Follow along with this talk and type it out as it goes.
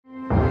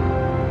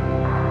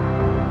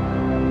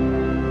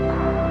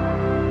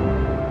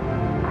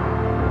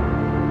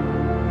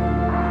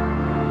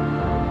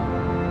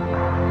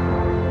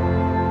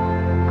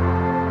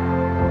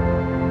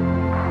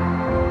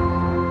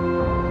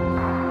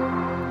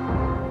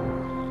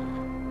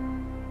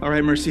All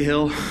right, Mercy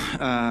Hill.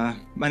 My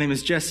name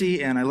is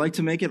Jesse, and I like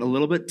to make it a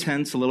little bit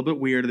tense, a little bit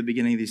weird at the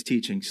beginning of these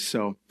teachings.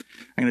 So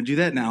I'm going to do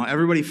that now.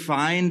 Everybody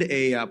find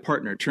a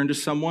partner. Turn to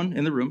someone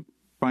in the room.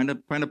 Find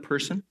a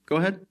person. Go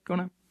ahead. Go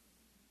now.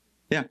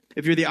 Yeah.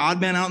 If you're the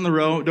odd man out in the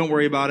row, don't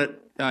worry about it.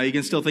 You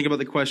can still think about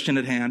the question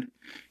at hand.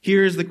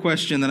 Here's the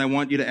question that I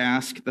want you to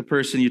ask the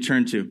person you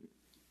turn to.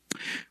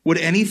 Would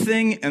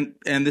anything,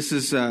 and this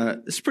is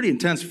pretty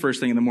intense first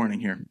thing in the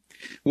morning here.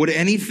 Would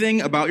anything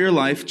about your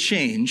life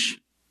change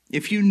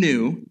if you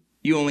knew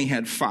you only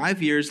had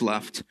 5 years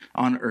left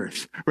on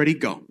earth? Ready,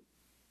 go.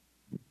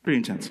 Pretty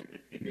intense.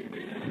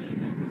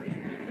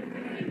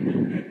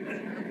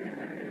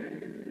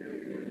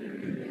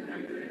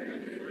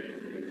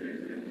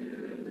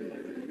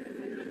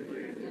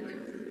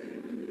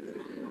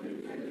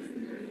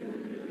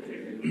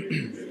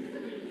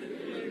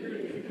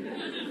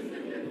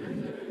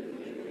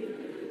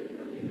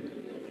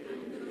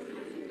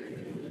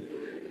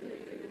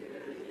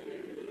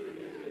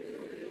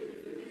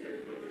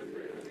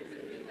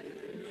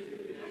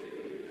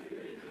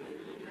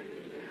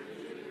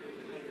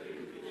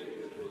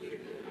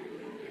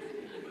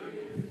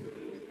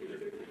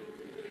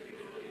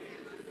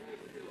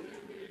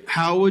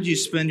 How would you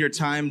spend your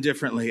time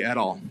differently at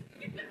all?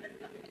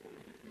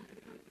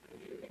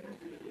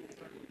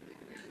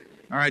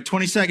 All right,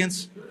 20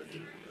 seconds.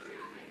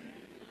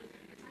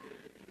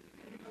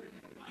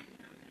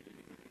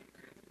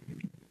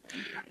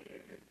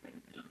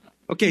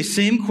 Okay,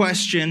 same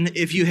question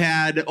if you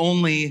had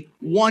only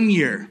 1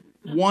 year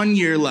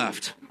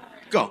left.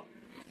 Go.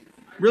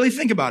 Really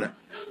think about it.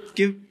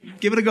 Give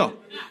it a go.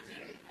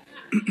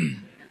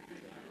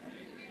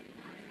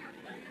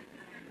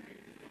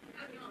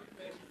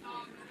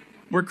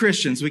 We're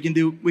Christians. We can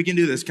do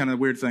this kind of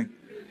weird thing.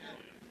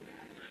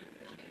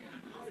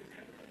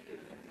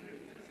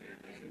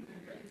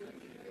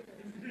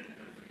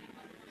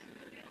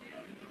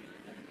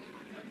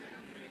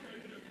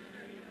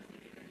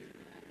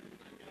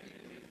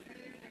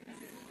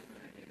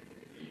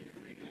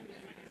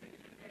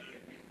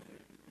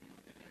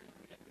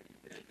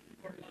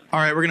 All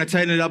right, we're going to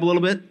tighten it up a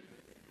little bit.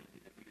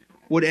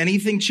 Would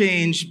anything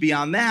change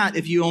beyond that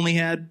if you only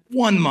had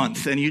 1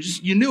 month and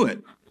you knew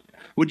it?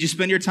 Would you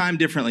spend your time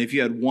differently if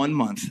you had 1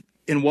 month?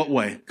 In what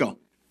way? Go.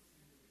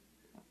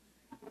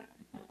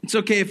 It's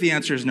okay if the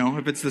answer is no,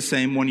 if it's the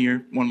same 1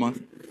 year, 1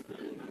 month.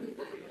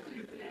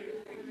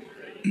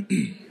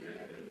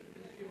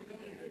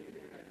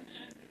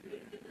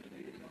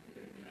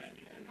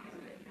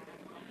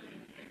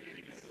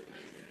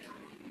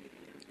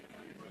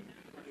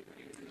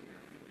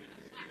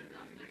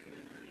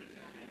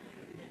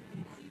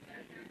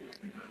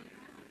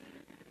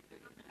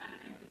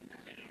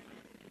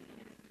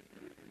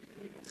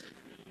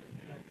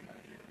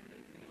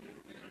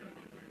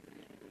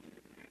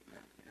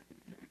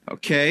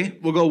 Okay,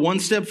 we'll go one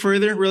step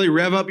further, really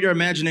rev up your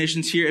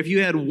imaginations here. If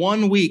you had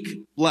 1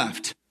 week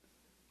left,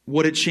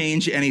 would it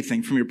change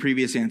anything from your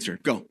previous answer?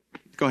 Go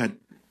ahead.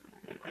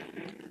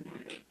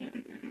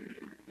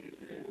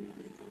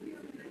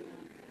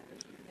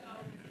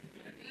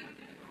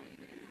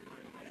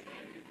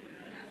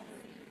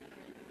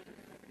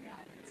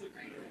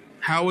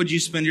 How would you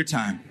spend your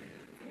time?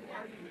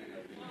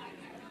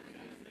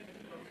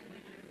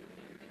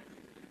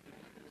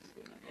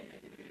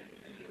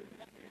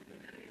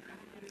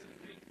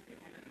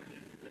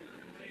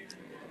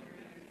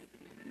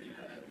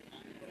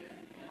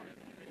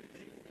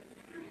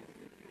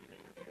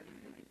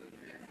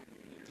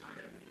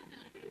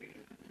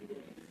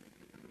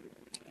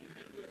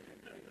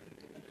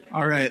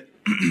 All right,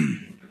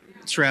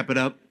 let's wrap it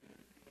up.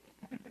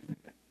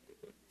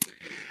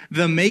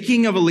 The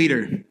Making of a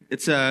Leader.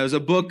 It was a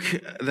book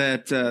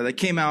that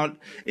came out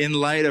in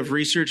light of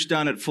research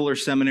done at Fuller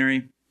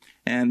Seminary.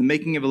 And The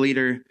Making of a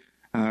Leader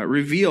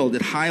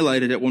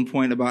highlighted at one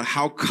point about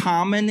how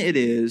common it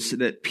is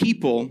that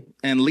people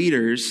and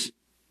leaders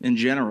in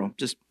general,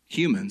 just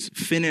humans,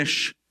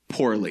 finish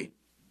poorly.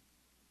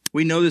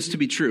 We know this to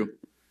be true.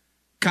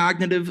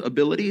 Cognitive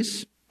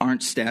abilities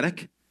aren't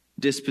static.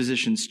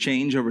 Dispositions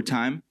change over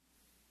time.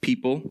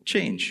 People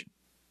change.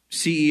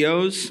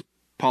 CEOs,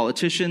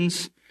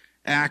 politicians,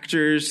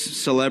 actors,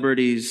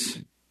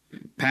 celebrities,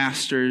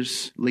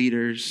 pastors,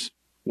 leaders,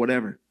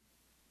 whatever.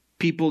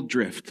 People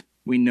drift.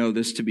 We know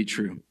this to be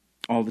true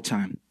all the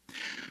time. A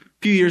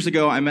few years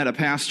ago, I met a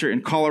pastor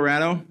in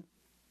Colorado.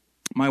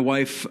 My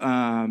wife,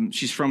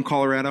 she's from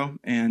Colorado,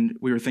 and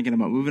we were thinking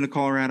about moving to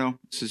Colorado.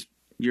 This is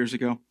years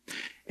ago.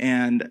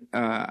 And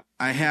I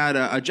had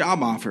a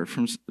job offer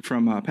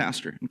from a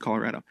pastor in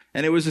Colorado.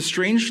 And it was a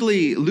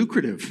strangely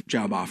lucrative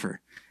job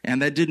offer.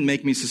 And that didn't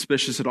make me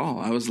suspicious at all.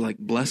 I was like,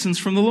 blessings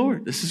from the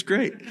Lord. This is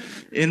great.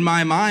 In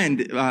my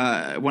mind,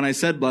 when I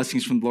said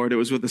blessings from the Lord, it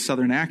was with a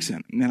southern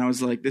accent. And I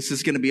was like, this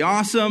is going to be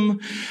awesome.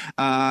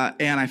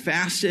 And I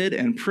fasted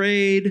and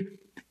prayed.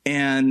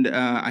 And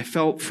I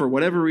felt, for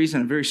whatever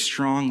reason, a very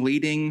strong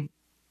leading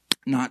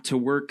not to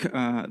work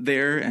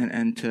there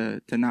and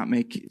to not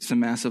make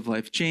some massive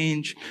life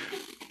change.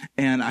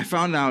 And I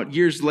found out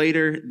years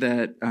later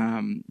that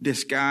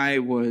this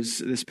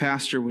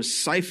pastor was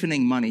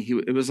siphoning money.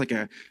 It was like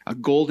a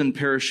golden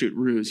parachute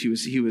ruse.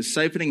 He was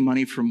siphoning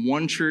money from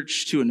one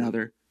church to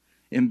another,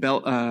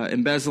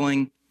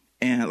 embezzling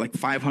and like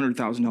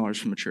 $500,000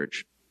 from a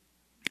church.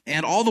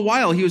 And all the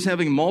while, he was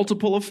having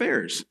multiple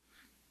affairs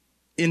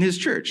in his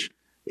church.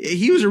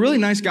 He was a really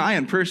nice guy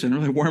in person,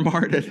 really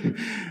warm-hearted.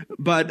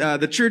 But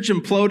the church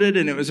imploded,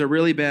 and it was a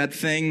really bad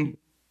thing.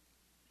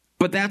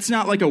 But that's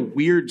not like a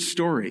weird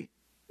story,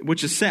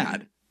 which is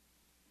sad.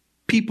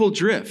 People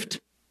drift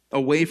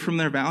away from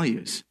their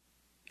values.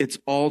 It's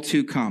all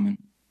too common.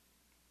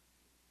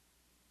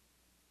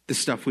 The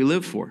stuff we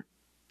live for,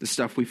 the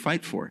stuff we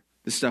fight for,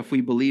 the stuff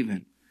we believe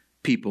in,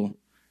 people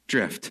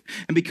drift.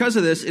 And because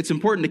of this, it's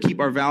important to keep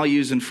our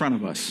values in front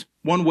of us.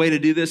 One way to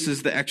do this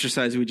is the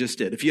exercise we just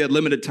did. If you had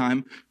limited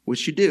time,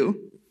 which you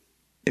do,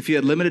 if you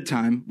had limited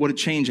time, would it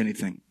change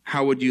anything?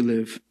 How would you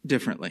live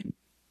differently?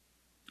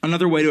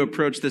 Another way to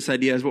approach this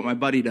idea is what my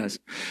buddy does.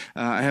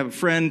 I have a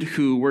friend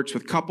who works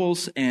with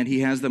couples, and he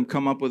has them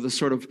come up with a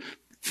sort of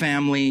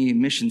family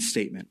mission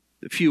statement.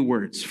 A few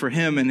words. For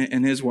him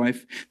and his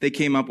wife, they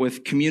came up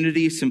with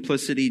community,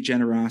 simplicity,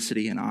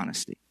 generosity, and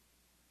honesty.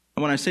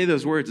 And when I say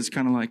those words, it's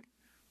kind of like,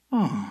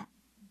 oh,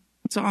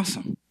 that's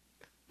awesome.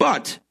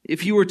 But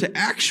if you were to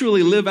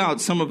actually live out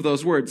some of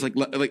those words,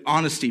 like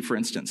honesty, for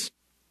instance,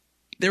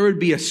 there would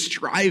be a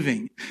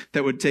striving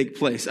that would take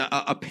place,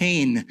 a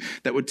pain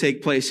that would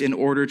take place in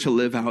order to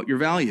live out your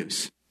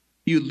values.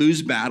 You'd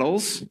lose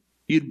battles.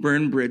 You'd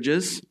burn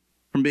bridges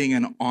from being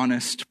an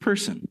honest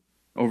person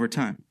over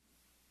time.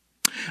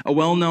 A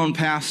well-known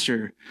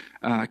pastor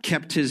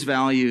kept his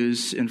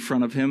values in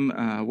front of him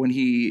when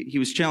he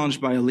was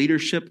challenged by a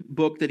leadership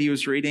book that he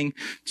was reading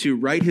to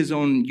write his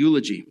own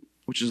eulogy,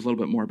 which is a little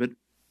bit morbid.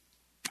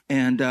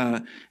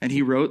 And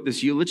he wrote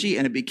this eulogy,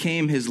 and it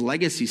became his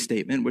legacy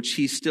statement, which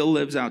he still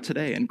lives out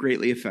today and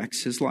greatly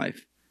affects his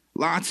life.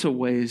 Lots of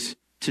ways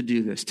to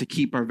do this, to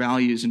keep our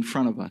values in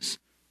front of us.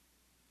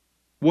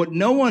 What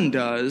no one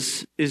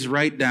does is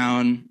write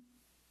down,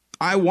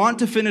 I want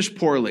to finish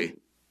poorly.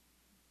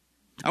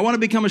 I want to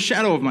become a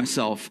shadow of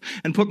myself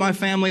and put my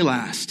family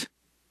last.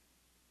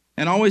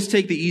 And always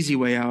take the easy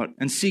way out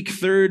and seek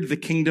third the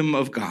kingdom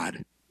of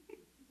God.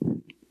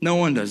 No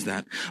one does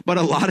that. But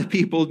a lot of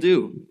people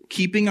do.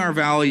 Keeping our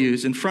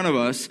values in front of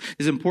us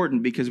is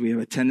important because we have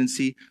a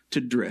tendency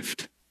to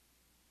drift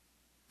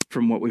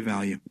from what we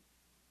value.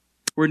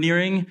 We're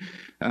nearing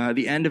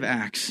the end of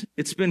Acts.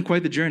 It's been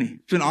quite the journey.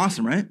 It's been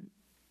awesome, right?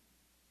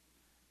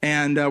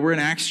 And we're in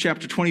Acts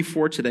chapter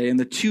 24 today, and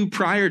the two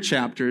prior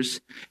chapters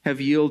have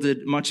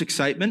yielded much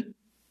excitement.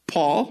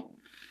 Paul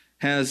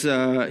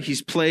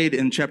he's played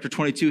in chapter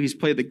 22, he's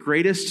played the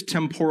greatest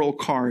temporal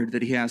card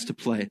that he has to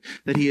play,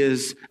 that he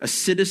is a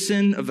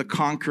citizen of the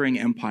conquering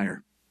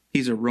empire.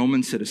 He's a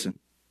Roman citizen.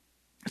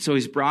 So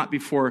he's brought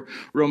before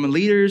Roman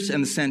leaders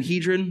and the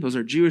Sanhedrin. Those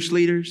are Jewish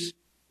leaders.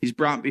 He's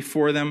brought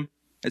before them.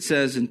 It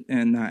says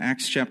in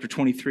Acts chapter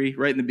 23,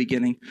 right in the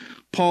beginning,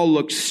 Paul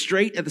looked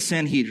straight at the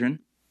Sanhedrin.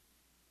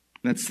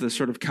 That's the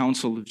sort of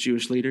council of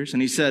Jewish leaders.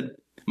 And he said,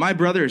 my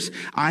brothers,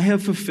 I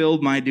have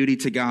fulfilled my duty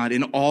to God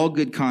in all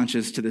good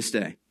conscience to this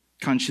day.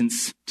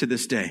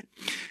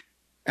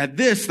 At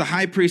this, the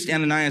high priest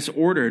Ananias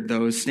ordered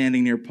those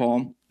standing near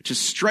Paul to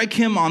strike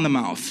him on the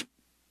mouth.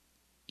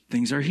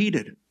 Things are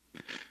heated.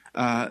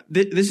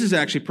 This is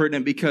actually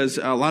pertinent because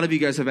a lot of you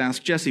guys have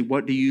asked, Jesse,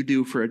 what do you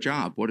do for a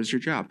job? What is your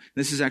job?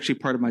 This is actually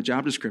part of my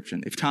job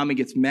description. If Tommy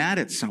gets mad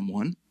at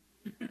someone,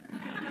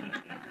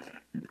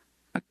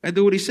 I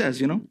do what he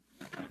says,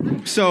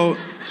 So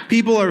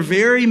people are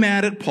very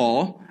mad at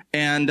Paul,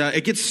 and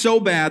it gets so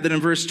bad that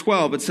in verse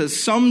 12 it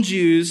says, some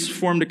Jews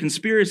formed a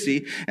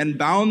conspiracy and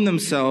bound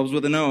themselves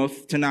with an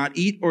oath to not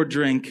eat or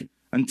drink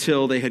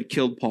until they had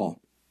killed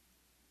Paul.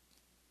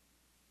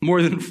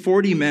 More than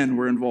 40 men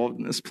were involved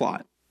in this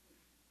plot.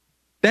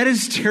 That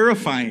is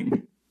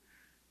terrifying.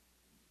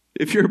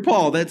 If you're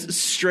Paul, that's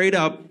straight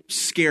up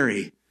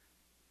scary.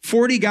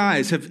 40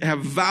 guys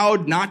have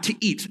vowed not to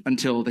eat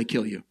until they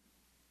kill you.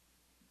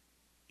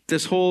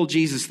 This whole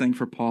Jesus thing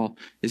for Paul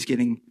is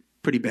getting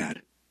pretty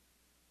bad,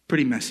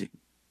 pretty messy.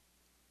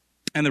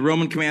 And the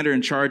Roman commander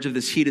in charge of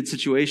this heated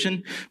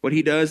situation, what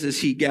he does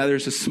is he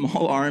gathers a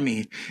small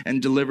army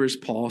and delivers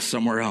Paul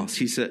somewhere else.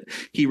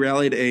 He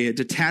rallied a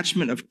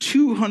detachment of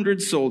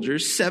 200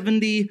 soldiers,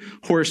 70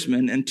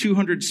 horsemen, and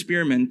 200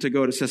 spearmen to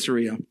go to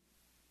Caesarea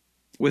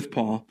with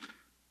Paul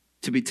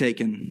to be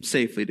taken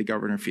safely to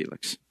Governor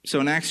Felix. So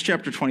in Acts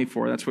chapter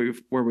 24, that's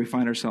where we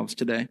find ourselves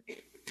today.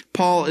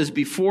 Paul is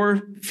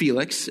before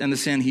Felix and the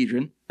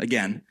Sanhedrin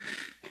again,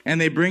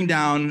 and they bring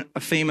down a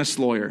famous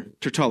lawyer,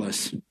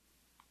 Tertullus,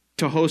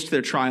 to host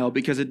their trial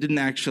because it didn't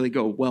actually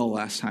go well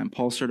last time.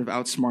 Paul sort of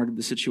outsmarted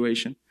the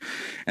situation.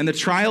 And the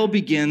trial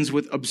begins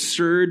with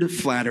absurd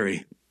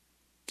flattery.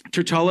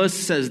 Tertullus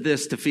says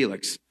this to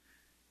Felix,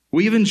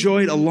 we've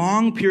enjoyed a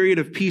long period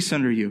of peace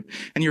under you,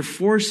 and your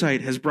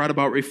foresight has brought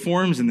about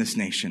reforms in this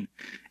nation.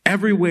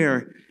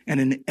 Everywhere and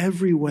in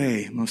every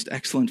way, most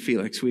excellent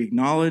Felix, we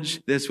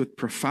acknowledge this with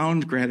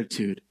profound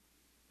gratitude.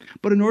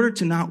 But in order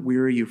to not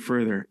weary you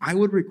further, I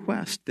would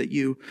request that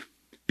you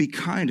be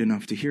kind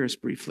enough to hear us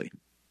briefly.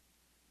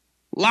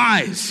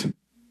 Lies!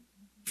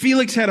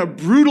 Felix had a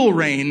brutal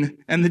reign,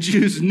 and the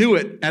Jews knew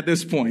it at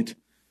this point.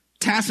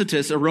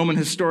 Tacitus, a Roman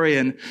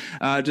historian,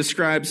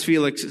 describes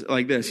Felix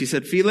like this. He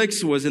said,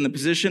 Felix was in the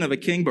position of a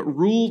king, but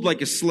ruled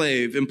like a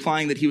slave,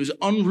 implying that he was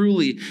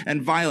unruly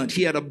and violent.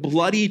 He had a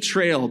bloody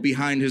trail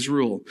behind his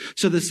rule.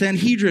 So the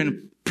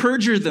Sanhedrin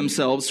perjured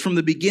themselves from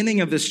the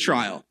beginning of this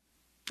trial,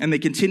 and they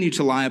continued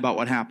to lie about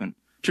what happened.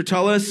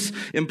 Tertullus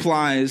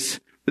implies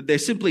that they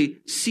simply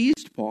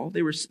seized Paul.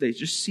 They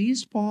just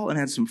seized Paul and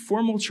had some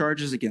formal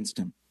charges against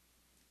him.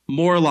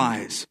 More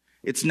lies.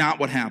 It's not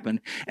what happened.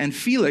 And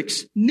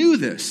Felix knew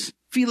this.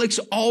 Felix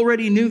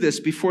already knew this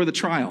before the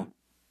trial.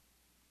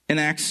 In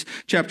Acts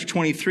chapter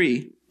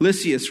 23,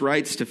 Lysias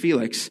writes to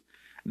Felix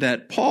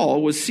that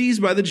Paul was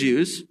seized by the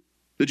Jews.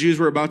 The Jews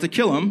were about to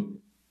kill him,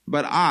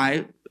 but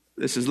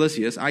this is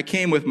Lysias, I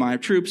came with my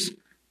troops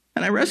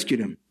and I rescued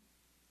him.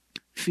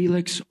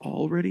 Felix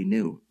already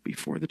knew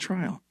before the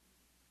trial.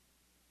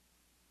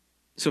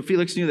 So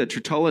Felix knew that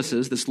Tertullus,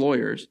 this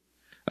lawyer,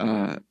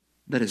 that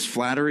his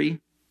flattery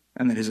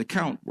and that his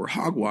account were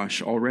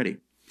hogwash already.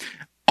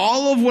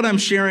 All of what I'm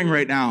sharing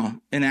right now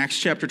in Acts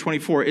chapter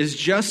 24 is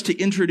just to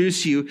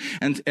introduce you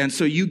and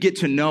so you get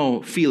to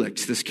know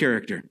Felix, this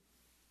character,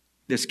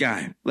 this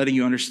guy, letting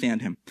you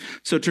understand him.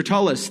 So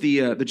Tertullus,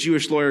 the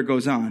Jewish lawyer,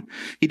 goes on.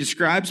 He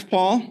describes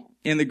Paul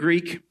in the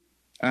Greek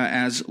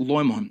as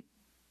loimon,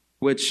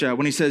 which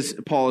when he says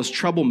Paul is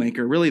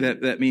troublemaker, really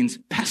that means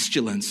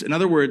pestilence. In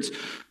other words,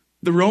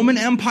 the Roman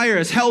Empire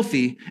is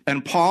healthy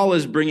and Paul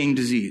is bringing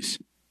disease.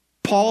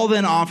 Paul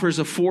then offers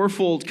a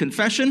fourfold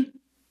confession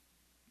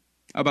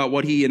about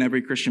what he and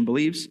every Christian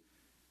believes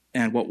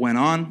and what went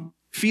on.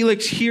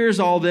 Felix hears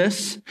all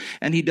this,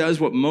 and he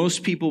does what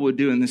most people would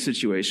do in this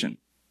situation.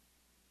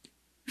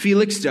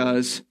 Felix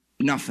does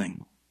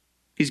nothing.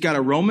 He's got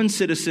a Roman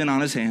citizen on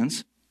his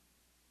hands.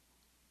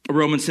 A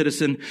Roman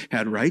citizen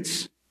had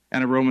rights,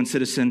 and a Roman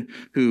citizen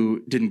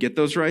who didn't get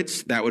those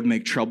rights, that would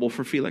make trouble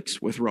for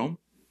Felix with Rome.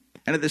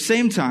 And at the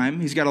same time,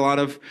 he's got a lot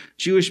of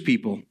Jewish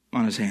people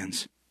on his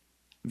hands.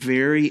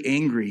 Very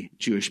angry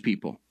Jewish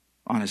people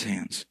on his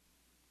hands.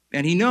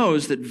 And he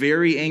knows that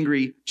very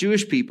angry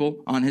Jewish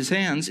people on his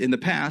hands in the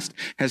past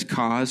has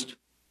caused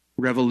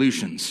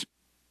revolutions.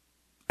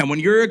 And when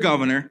you're a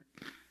governor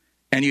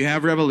and you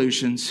have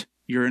revolutions,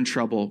 you're in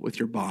trouble with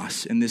your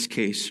boss, in this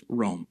case,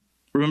 Rome.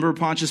 Remember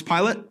Pontius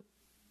Pilate?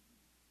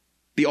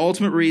 The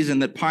ultimate reason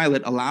that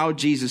Pilate allowed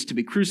Jesus to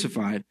be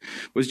crucified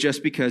was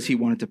just because he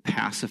wanted to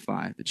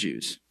pacify the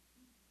Jews.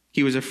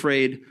 He was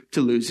afraid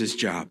to lose his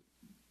job.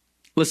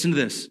 Listen to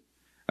this.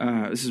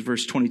 This is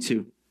verse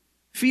 22.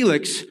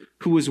 Felix,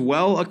 who was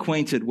well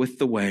acquainted with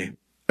the way,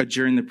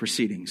 adjourned the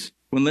proceedings.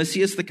 When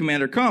Lysias the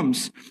commander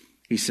comes,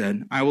 he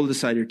said, I will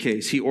decide your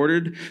case. He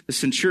ordered the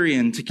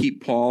centurion to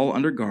keep Paul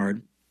under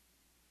guard,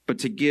 but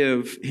to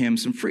give him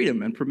some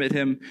freedom and permit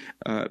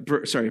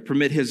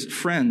his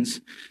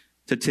friends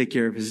to take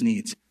care of his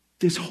needs.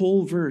 This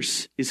whole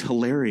verse is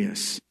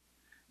hilarious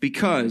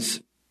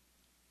because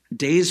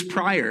days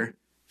prior,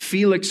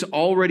 Felix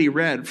already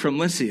read from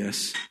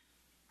Lysias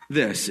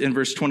this in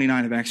verse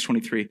 29 of Acts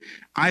 23.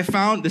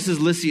 This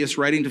is Lysias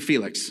writing to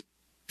Felix.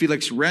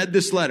 Felix read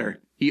this letter.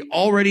 He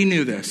already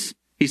knew this.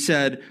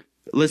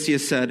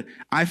 Lysias said,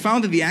 I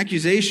found that the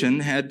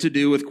accusation had to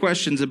do with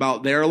questions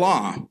about their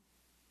law,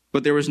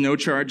 but there was no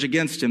charge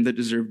against him that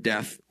deserved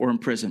death or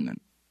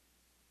imprisonment.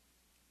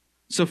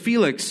 So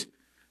Felix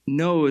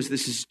knows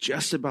this is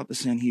just about the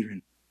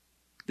Sanhedrin.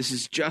 This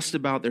is just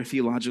about their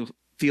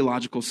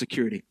theological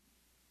security,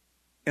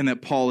 and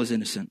that Paul is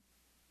innocent.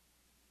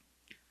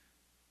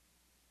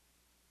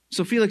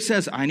 So Felix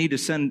says, I need to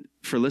send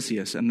for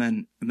Lysias, and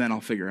then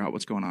I'll figure out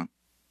what's going on.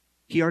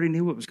 He already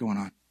knew what was going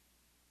on.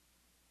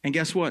 And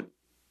guess what?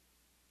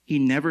 He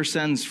never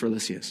sends for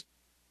Lysias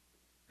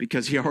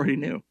because he already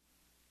knew.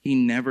 He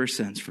never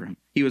sends for him.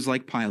 He was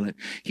like Pilate.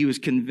 He was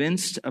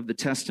convinced of the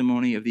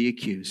testimony of the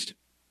accused,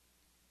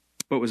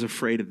 but was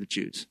afraid of the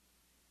Jews.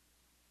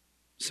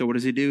 So what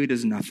does he do? He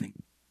does nothing.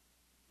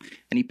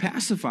 And he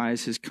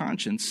pacifies his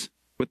conscience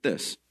with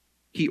this.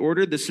 He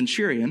ordered the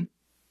centurion,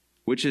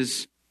 which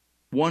is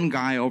one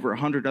guy over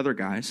 100 other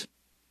guys.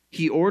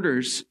 He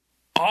orders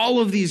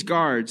all of these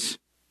guards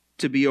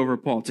to be over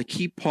Paul, to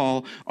keep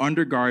Paul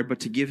under guard, but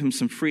to give him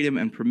some freedom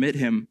and permit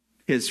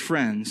his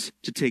friends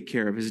to take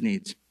care of his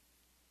needs.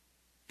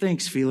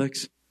 Thanks,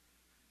 Felix.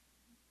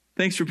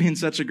 Thanks for being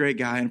such a great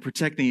guy and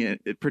protecting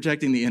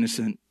the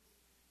innocent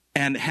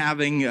and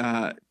having,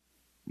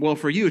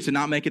 for you to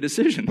not make a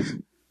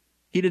decision.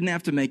 He didn't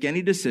have to make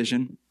any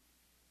decision.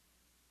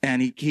 And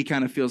he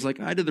kind of feels like,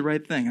 I did the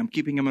right thing. I'm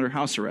keeping him under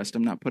house arrest.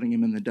 I'm not putting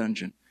him in the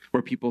dungeon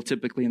where people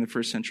typically in the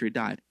first century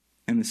died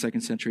and the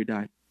second century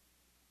died.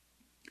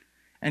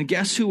 And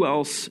guess who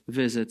else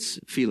visits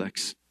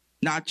Felix?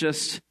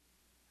 Guess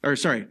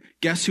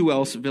who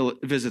else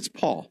visits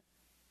Paul?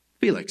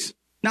 Felix.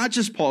 Not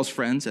just Paul's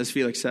friends, as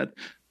Felix said,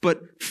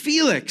 but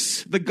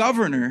Felix, the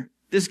governor,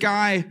 this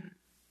guy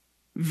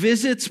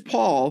visits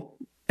Paul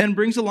and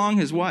brings along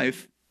his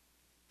wife,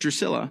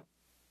 Drusilla,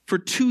 for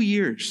 2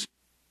 years.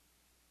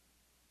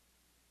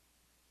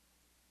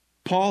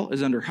 Paul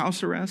is under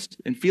house arrest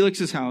in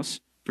Felix's house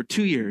for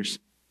 2 years.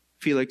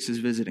 Felix is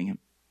visiting him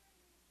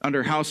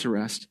under house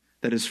arrest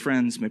that his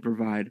friends may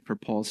provide for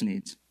Paul's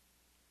needs.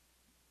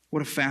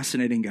 What a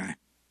fascinating guy.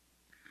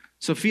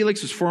 So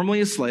Felix was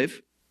formerly a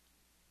slave.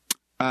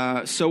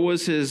 So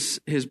was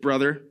his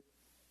brother,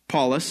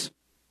 Paulus.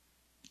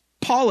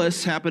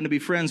 Paulus happened to be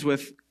friends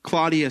with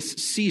Claudius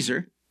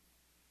Caesar.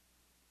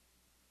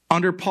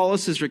 Under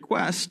Paulus's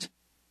request,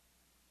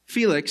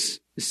 Felix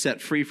is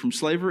set free from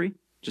slavery,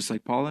 just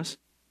like Paulus.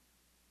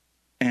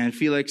 And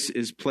Felix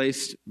is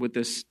placed with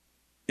this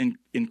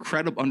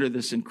under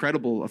this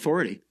incredible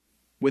authority,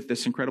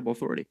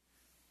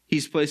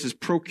 He's placed as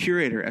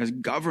procurator, as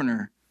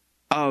governor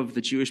of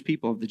the Jewish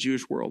people, of the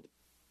Jewish world.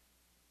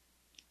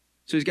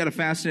 So he's got a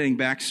fascinating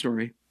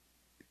backstory.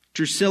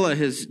 Drusilla,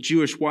 his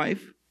Jewish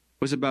wife,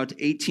 was about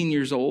 18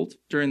 years old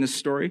during this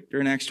story,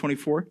 during Acts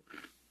 24.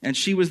 And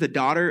she was the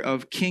daughter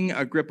of King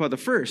Agrippa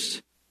I,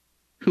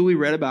 who we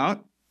read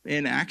about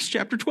in Acts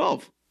chapter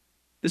 12.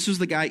 This was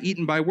the guy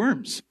eaten by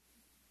worms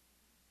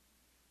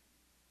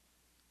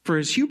for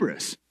his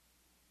hubris.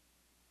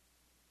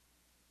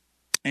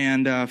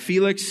 And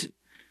Felix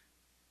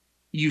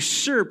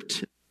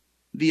usurped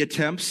the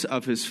attempts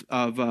of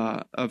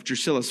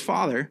Drusilla's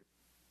father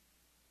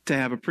to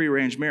have a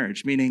prearranged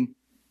marriage, meaning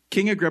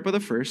King Agrippa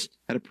I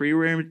had a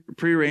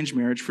prearranged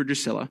marriage for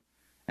Drusilla,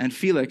 and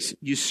Felix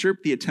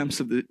usurped the attempts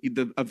of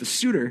the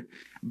suitor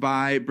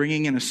by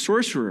bringing in a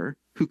sorcerer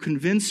who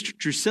convinced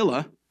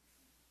Drusilla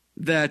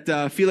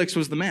that Felix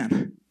was the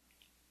man.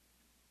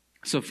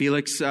 So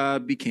Felix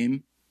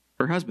became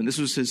her husband. This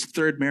was his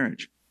third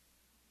marriage.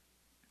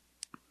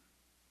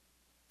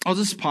 I'll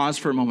just pause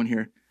for a moment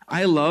here.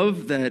 I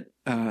love that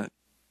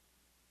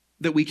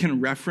we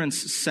can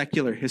reference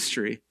secular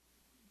history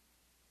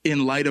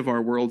in light of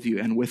our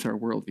worldview and with our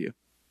worldview,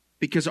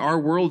 because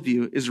our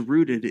worldview is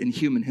rooted in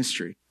human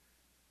history.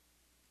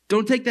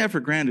 Don't take that for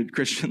granted,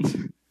 Christians.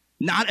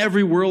 Not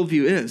every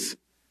worldview is.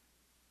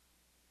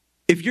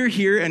 If you're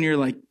here and you're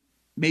like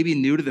maybe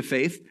new to the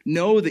faith,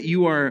 know that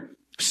you are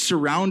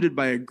surrounded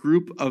by a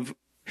group of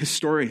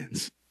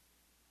historians.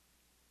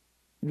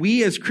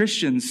 We as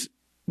Christians,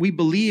 we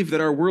believe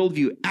that our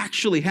worldview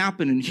actually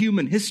happened in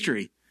human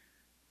history.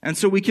 And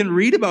so we can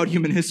read about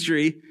human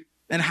history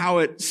and how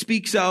it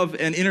speaks of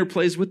and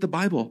interplays with the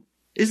Bible.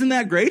 Isn't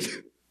that great?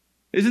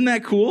 Isn't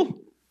that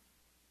cool?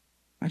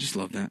 I just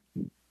love that.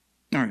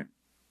 All right.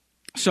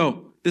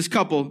 So this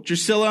couple,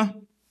 Drusilla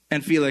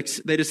and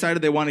Felix, they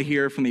decided they want to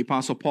hear from the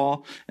Apostle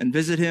Paul and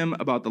visit him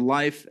about the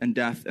life and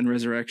death and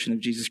resurrection of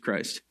Jesus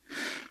Christ.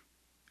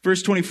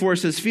 Verse 24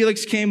 says,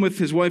 Felix came with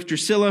his wife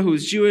Drusilla, who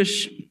is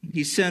Jewish.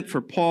 He sent for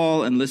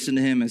Paul and listened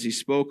to him as he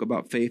spoke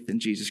about faith in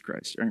Jesus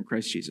Christ, or in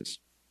Christ Jesus.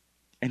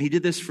 And he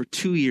did this for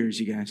 2 years,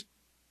 you guys.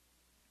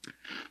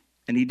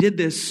 And he did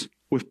this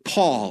with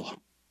Paul.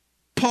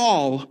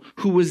 Paul,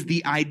 who was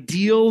the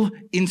ideal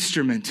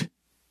instrument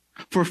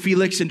for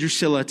Felix and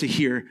Drusilla to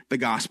hear the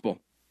gospel.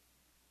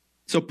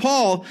 So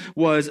Paul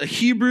was a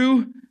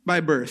Hebrew by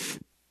birth,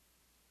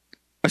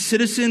 a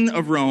citizen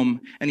of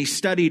Rome, and he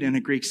studied in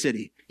a Greek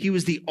city. He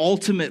was the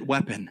ultimate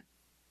weapon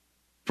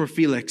for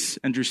Felix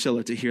and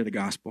Drusilla to hear the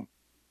gospel.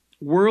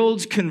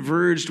 Worlds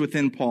converged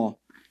within Paul.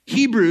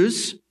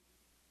 Hebrews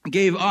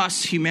gave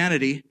us,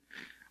 humanity,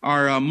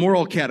 our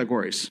moral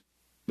categories.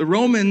 The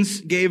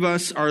Romans gave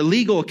us our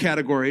legal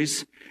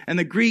categories, and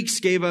the Greeks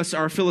gave us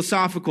our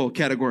philosophical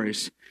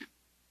categories.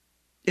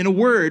 In a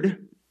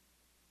word,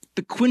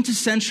 the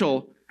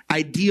quintessential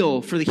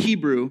ideal for the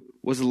Hebrew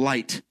was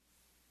light.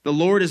 The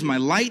Lord is my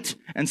light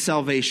and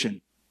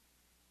salvation,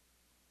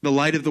 the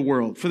light of the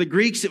world. For the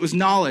Greeks, it was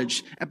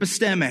knowledge,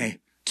 episteme,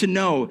 to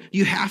know.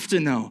 You have to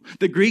know.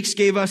 The Greeks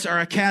gave us our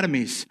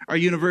academies, our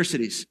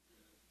universities.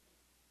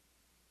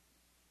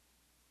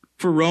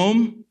 For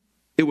Rome,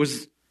 it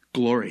was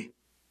glory.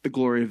 The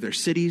glory of their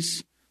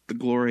cities, the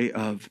glory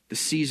of the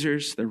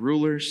Caesars, their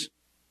rulers.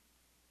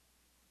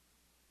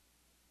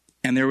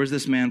 And there was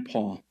this man,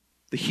 Paul.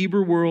 The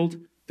Hebrew world,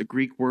 the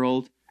Greek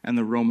world, and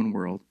the Roman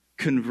world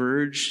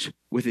converged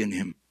within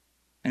him.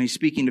 And he's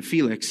speaking to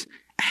Felix,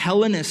 a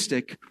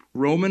Hellenistic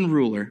Roman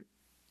ruler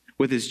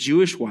with his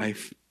Jewish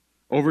wife,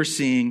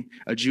 overseeing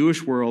a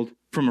Jewish world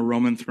from a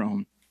Roman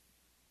throne.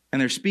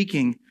 And they're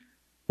speaking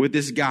with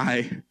this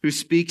guy who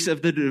speaks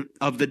of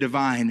the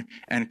divine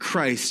and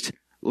Christ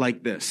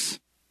like this.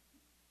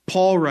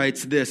 Paul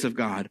writes this of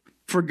God.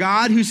 For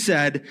God, who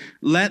said,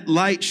 let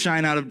light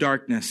shine out of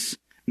darkness,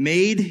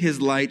 made his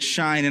light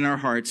shine in our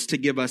hearts to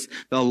give us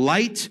the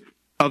light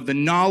of the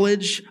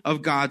knowledge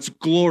of God's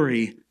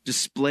glory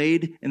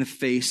displayed in the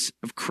face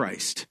of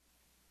Christ.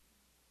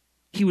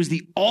 He was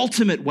the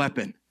ultimate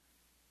weapon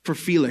for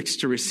Felix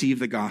to receive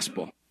the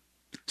gospel.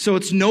 So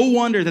it's no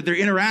wonder that their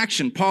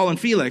interaction, Paul and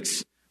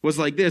Felix, was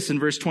like this in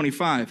verse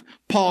 25.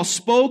 Paul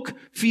spoke,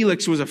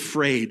 Felix was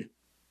afraid.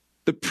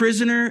 The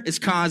prisoner is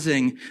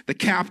causing the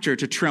captor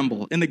to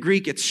tremble. In the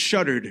Greek, it's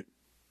shuddered.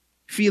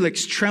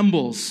 Felix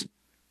trembles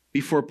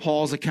before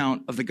Paul's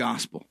account of the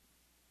gospel.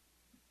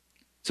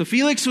 So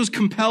Felix was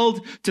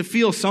compelled to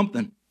feel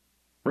something,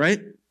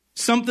 right?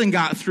 Something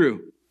got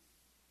through.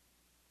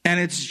 And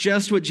it's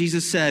just what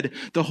Jesus said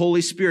the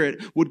Holy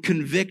Spirit would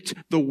convict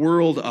the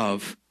world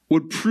of,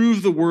 would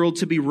prove the world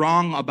to be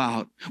wrong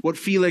about, what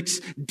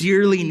Felix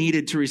dearly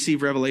needed to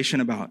receive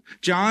revelation about.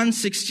 John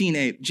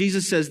 16:8,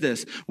 Jesus says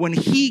this, when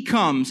he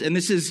comes, and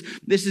this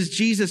is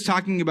Jesus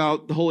talking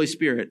about the Holy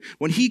Spirit,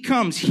 when he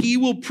comes, he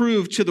will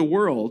prove to the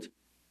world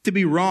to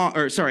be wrong,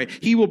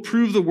 he will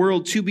prove the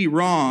world to be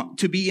wrong,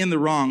 to be in the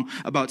wrong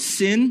about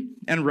sin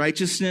and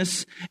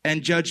righteousness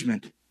and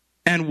judgment.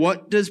 And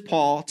what does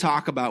Paul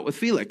talk about with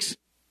Felix?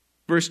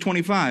 Verse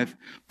 25,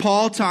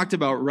 Paul talked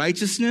about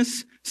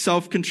righteousness,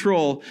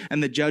 self-control,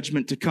 and the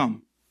judgment to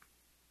come.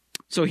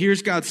 So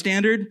here's God's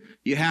standard.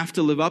 You have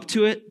to live up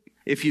to it.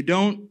 If you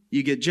don't,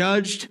 you get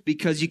judged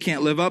because you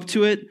can't live up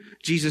to it.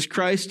 Jesus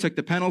Christ took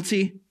the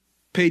penalty,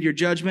 paid your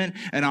judgment,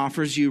 and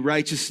offers you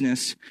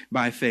righteousness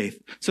by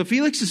faith. So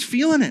Felix is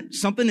feeling it.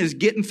 Something is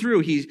getting through.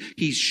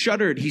 He's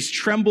shuddered. He's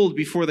trembled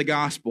before the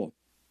gospel.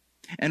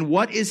 And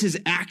what is his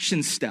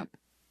action step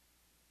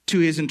to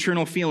his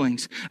internal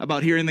feelings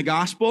about hearing the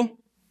gospel?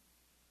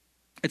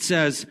 It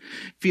says,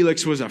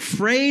 Felix was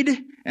afraid,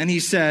 and he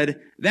said,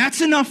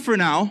 that's enough for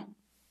now.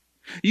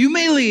 You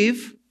may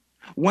leave.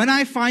 When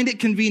I find it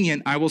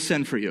convenient, I will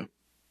send for you.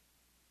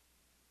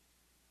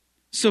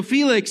 So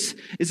Felix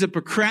is a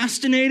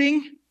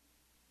procrastinating,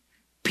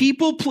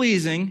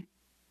 people-pleasing,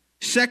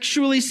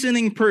 sexually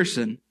sinning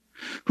person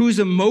who's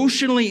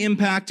emotionally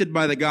impacted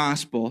by the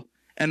gospel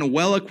and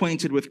well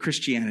acquainted with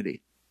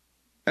Christianity.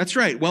 That's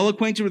right, well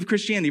acquainted with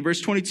Christianity.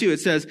 Verse 22, it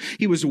says,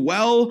 he was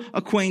well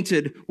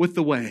acquainted with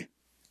the way.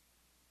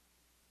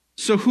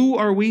 So who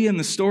are we in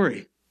the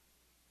story?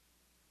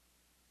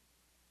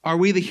 Are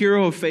we the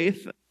hero of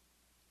faith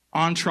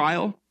on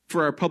trial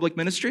for our public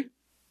ministry?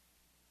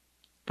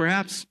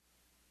 Perhaps.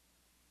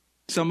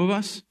 Some of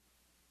us.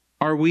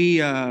 Are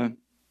we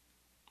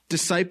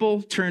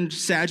disciple turned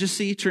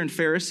Sadducee, turned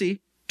Pharisee,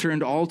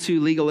 turned all too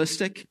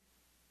legalistic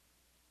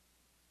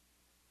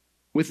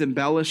with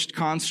embellished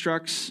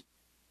constructs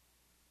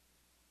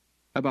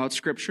about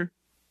Scripture?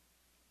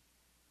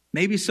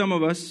 Maybe some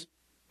of us,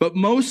 but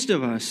most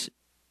of us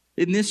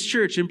in this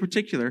church in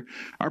particular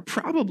are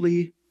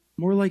probably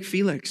more like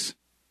Felix.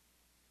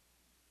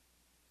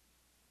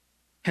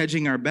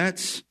 Hedging our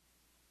bets,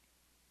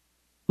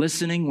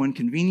 listening when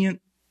convenient,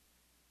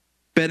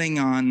 betting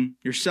on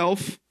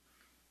yourself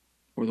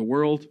or the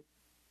world,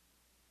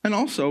 and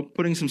also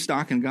putting some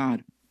stock in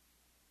God.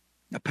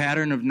 A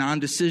pattern of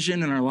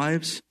non-decision in our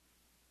lives,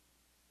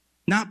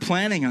 not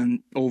planning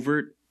on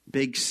overt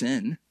big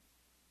sin,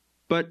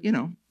 but,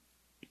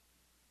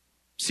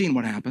 seeing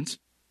what happens.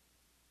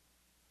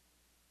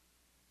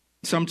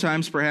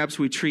 Sometimes, perhaps,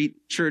 we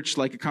treat church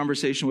like a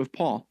conversation with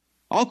Paul.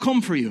 I'll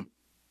come for you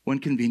when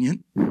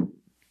convenient.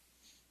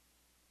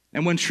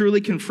 And when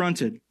truly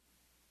confronted,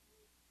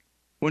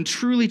 when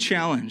truly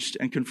challenged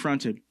and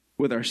confronted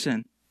with our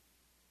sin,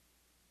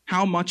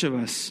 how much of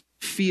us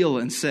feel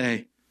and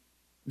say,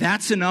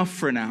 that's enough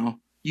for now,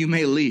 you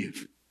may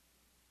leave.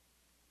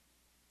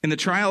 In the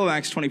trial of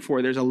Acts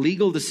 24, there's a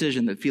legal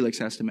decision that Felix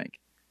has to make.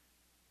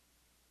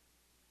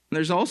 And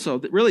there's also,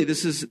 really,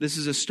 this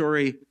is a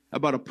story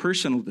about a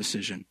personal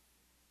decision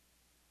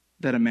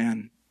that a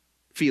man,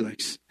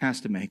 Felix, has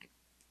to make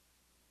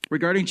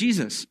regarding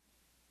Jesus.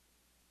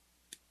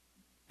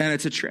 And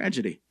it's a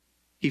tragedy.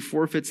 He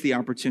forfeits the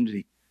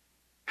opportunity.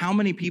 How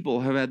many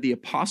people have had the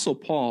Apostle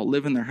Paul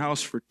live in their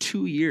house for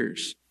 2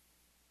 years?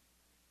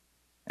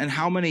 And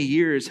how many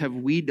years have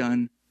we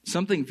done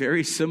something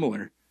very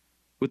similar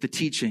with the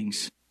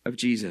teachings of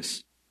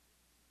Jesus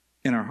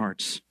in our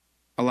hearts,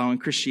 allowing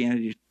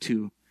Christianity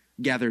to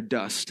gather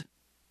dust?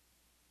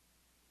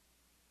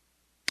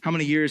 How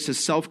many years has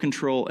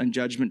self-control and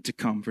judgment to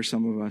come for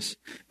some of us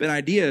been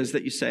ideas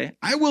that you say,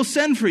 I will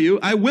send for you,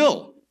 I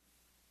will,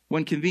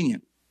 when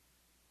convenient?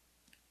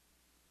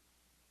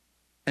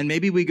 And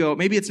maybe we go,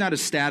 maybe it's not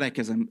as static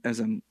as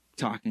I'm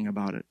talking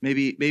about it.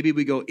 Maybe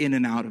we go in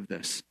and out of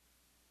this.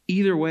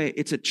 Either way,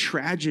 it's a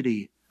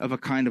tragedy of a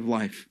kind of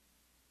life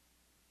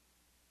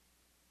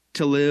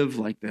to live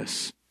like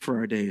this for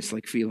our days,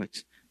 like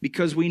Felix.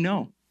 Because we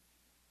know,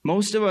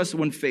 most of us,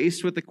 when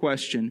faced with the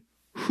question,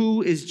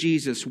 who is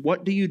Jesus?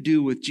 What do you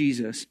do with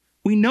Jesus?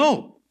 We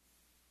know.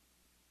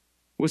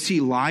 Was he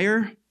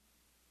liar?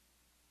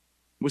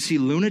 Was he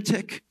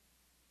lunatic?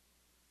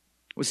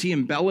 Was he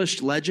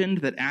embellished legend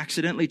that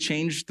accidentally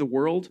changed the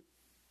world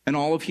and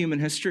all of human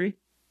history?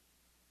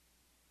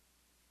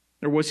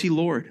 Or was he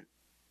Lord?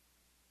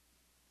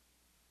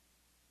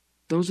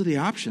 Those are the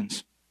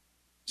options.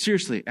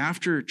 Seriously,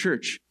 after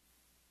church,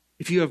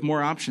 if you have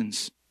more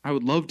options, I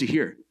would love to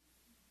hear.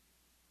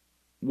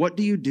 What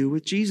do you do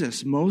with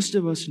Jesus? Most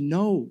of us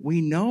know.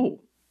 We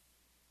know.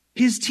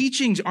 His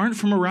teachings aren't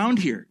from around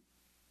here.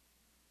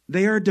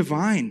 They are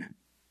divine.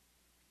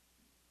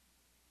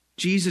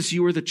 Jesus,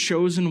 you are the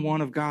chosen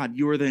one of God.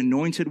 You are the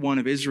anointed one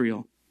of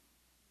Israel.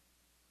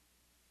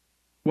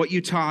 What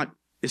you taught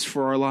is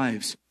for our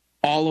lives,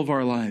 all of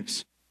our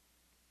lives.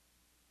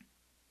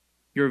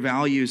 Your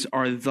values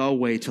are the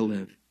way to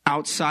live.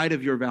 Outside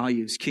of your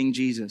values, King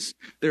Jesus,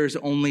 there is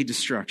only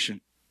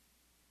destruction.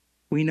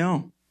 We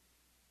know.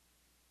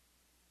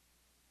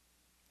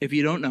 If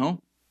you don't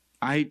know,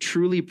 I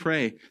truly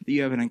pray that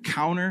you have an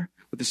encounter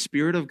with the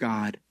Spirit of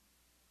God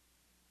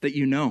that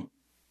you know.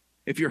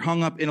 If you're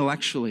hung up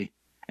intellectually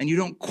and you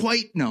don't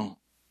quite know,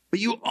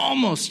 but you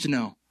almost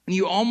know and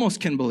you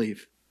almost can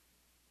believe,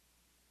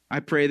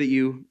 I pray that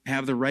you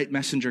have the right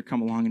messenger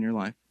come along in your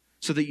life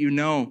so that you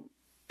know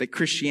that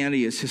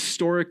Christianity is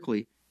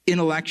historically,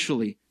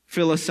 intellectually,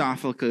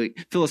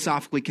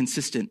 philosophically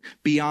consistent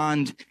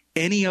beyond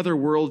any other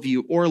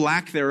worldview or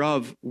lack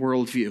thereof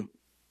worldview.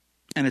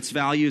 And its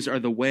values are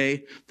the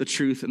way, the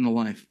truth, and the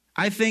life.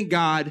 I thank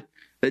God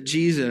that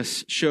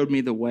Jesus showed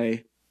me the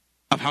way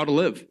of how to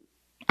live.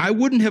 I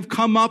wouldn't have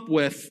come up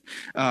with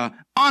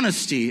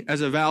honesty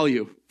as a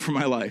value for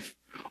my life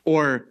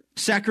or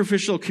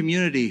sacrificial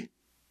community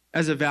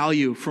as a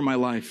value for my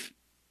life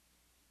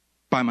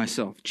by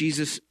myself.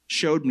 Jesus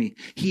showed me.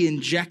 He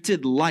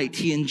injected light.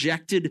 He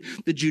injected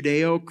the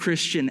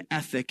Judeo-Christian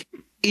ethic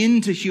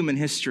into human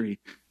history,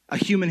 a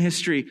human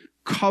history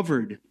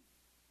covered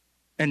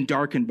and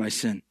darkened by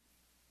sin.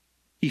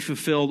 He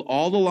fulfilled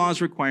all the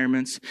law's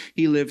requirements.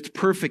 He lived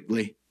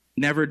perfectly,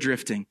 never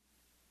drifting.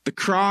 The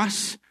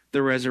cross,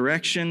 the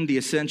resurrection, the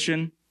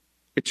ascension,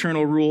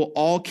 eternal rule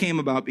all came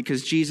about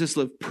because Jesus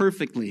lived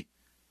perfectly.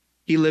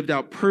 He lived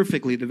out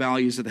perfectly the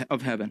values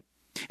of heaven.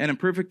 And in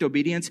perfect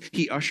obedience,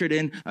 he ushered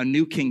in a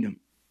new kingdom.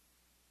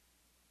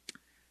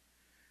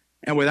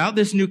 And without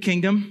this new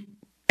kingdom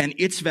and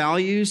its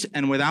values,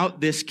 and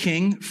without this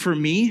king, for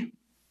me,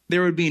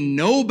 there would be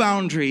no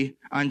boundary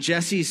on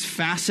Jesse's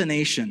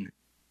fascination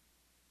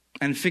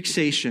and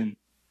fixation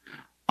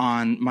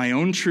on my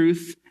own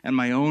truth and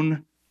my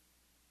own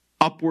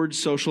upward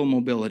social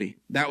mobility.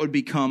 That would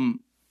become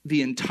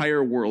the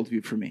entire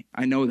worldview for me.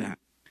 I know that.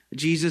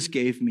 Jesus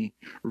gave me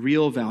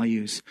real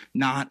values,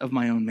 not of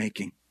my own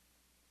making.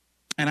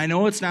 And I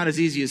know it's not as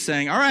easy as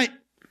saying, all right,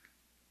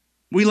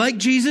 we like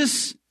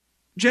Jesus,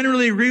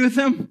 generally agree with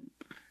him,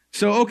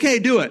 so okay,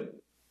 do it.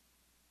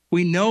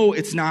 We know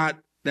it's not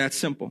that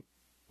simple.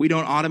 We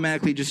don't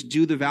automatically just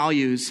do the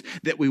values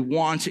that we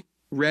want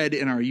read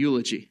in our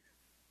eulogy,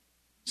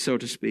 so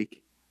to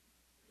speak,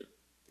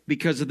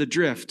 because of the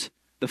drift,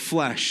 the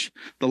flesh,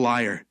 the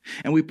liar.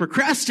 And we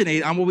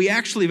procrastinate on what we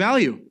actually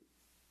value.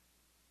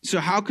 So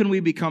how can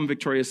we become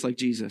victorious like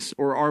Jesus?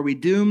 Or are we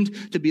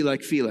doomed to be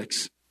like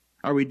Felix?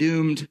 Are we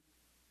doomed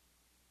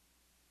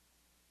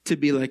to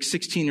be like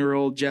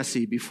 16-year-old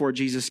Jesse before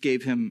Jesus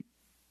gave him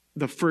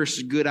the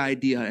first good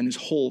idea in his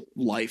whole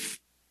life?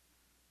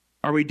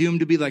 Are we doomed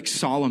to be like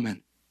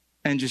Solomon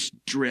and just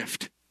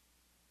drift?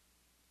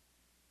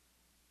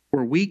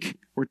 We're weak,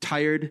 we're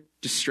tired,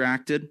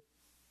 distracted.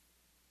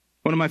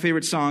 One of my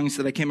favorite songs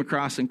that I came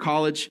across in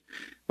college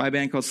by a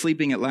band called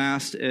Sleeping at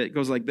Last, it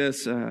goes like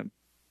this.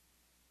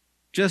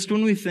 Just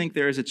when we think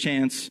there is a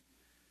chance,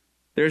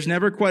 there's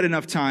never quite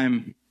enough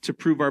time to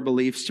prove our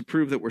beliefs, to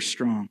prove that we're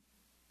strong.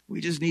 We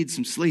just need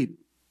some sleep.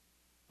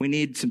 We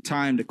need some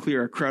time to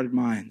clear our crowded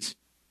minds,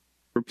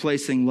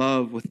 replacing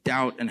love with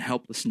doubt and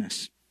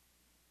helplessness.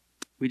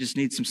 We just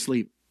need some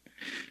sleep.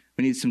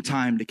 We need some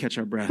time to catch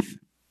our breath.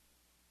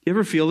 You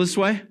ever feel this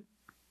way?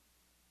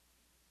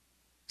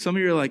 Some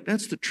of you are like,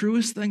 that's the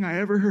truest thing I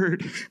ever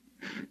heard.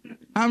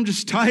 I'm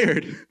just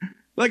tired.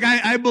 Like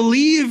I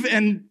believe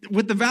and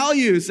with the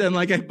values and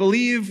like I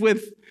believe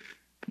with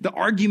the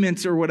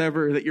arguments or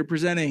whatever that you're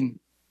presenting,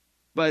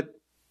 but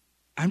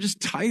I'm just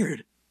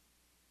tired.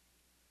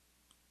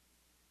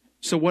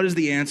 So what is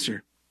the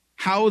answer?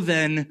 How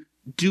then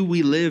do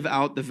we live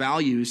out the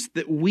values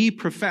that we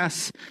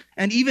profess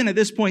and even at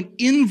this point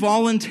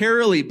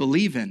involuntarily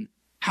believe in?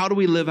 How do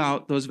we live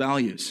out those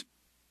values?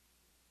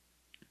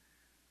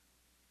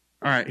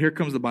 All right, here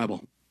comes the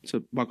Bible.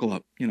 So buckle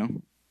up,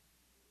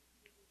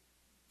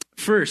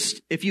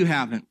 First, if you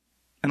haven't,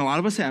 and a lot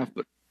of us have,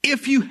 but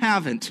if you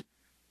haven't,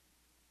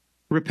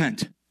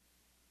 repent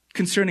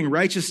concerning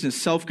righteousness,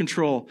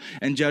 self-control,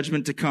 and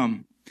judgment to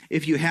come.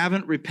 If you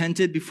haven't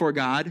repented before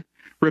God,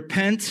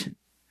 repent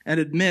and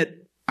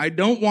admit, I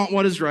don't want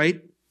what is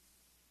right.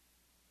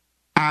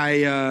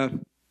 I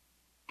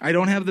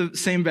don't have the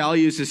same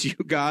values as you,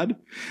 God.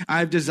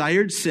 I've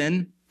desired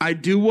sin. I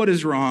do what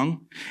is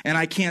wrong, and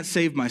I can't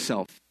save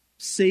myself.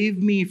 Save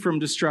me from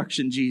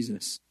destruction,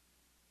 Jesus.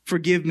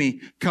 Forgive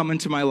me. Come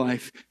into my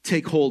life.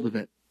 Take hold of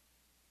it.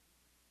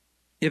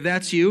 If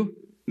that's you,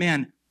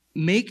 man,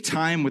 make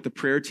time with the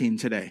prayer team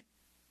today.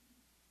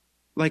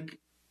 Like,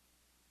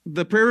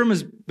 the prayer room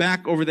is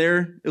back over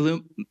there,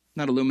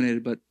 not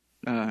illuminated, but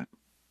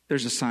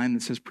there's a sign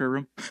that says prayer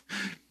room.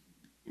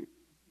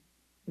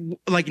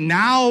 Like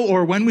now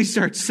or when we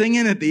start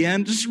singing at the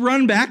end, just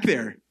run back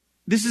there.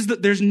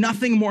 There's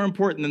nothing more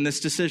important than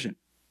this decision.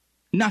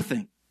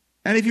 Nothing.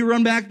 And if you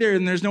run back there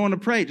and there's no one to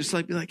pray, just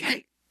be like,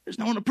 hey, there's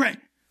no one to pray.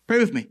 Pray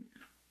with me.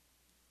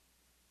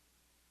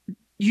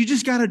 You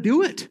just got to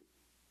do it.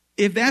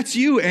 If that's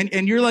you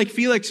and you're like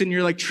Felix and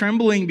you're like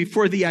trembling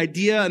before the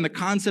idea and the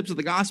concepts of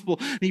the gospel,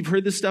 and you've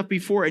heard this stuff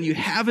before and you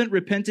haven't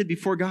repented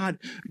before God,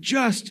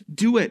 just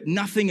do it.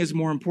 Nothing is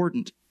more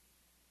important.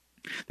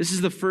 This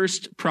is the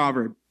first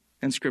proverb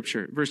in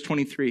Scripture, verse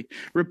 23.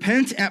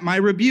 Repent at my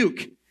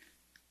rebuke.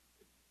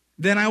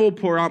 Then I will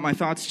pour out my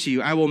thoughts to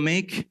you. I will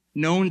make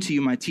known to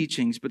you my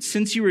teachings. But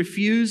since you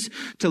refuse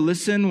to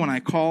listen when I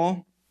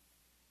call,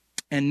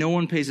 and no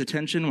one pays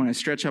attention when I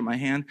stretch out my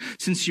hand,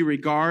 since you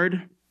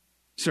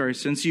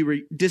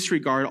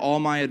disregard all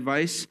my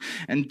advice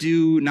and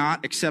do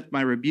not accept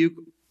my rebuke,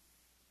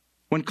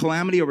 when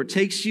calamity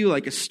overtakes you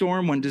like a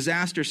storm, when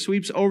disaster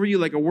sweeps over you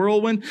like a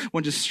whirlwind,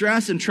 when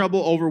distress and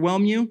trouble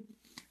overwhelm you,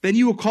 then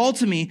you will call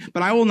to me,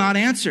 but I will not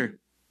answer.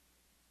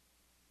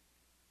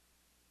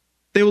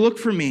 They will look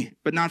for me,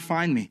 but not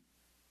find me.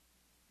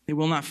 They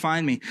will not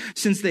find me,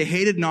 since they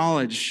hated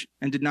knowledge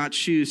and did not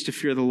choose to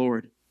fear the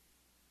Lord.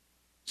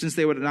 Since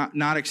they would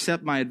not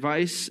accept my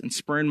advice and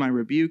spurn my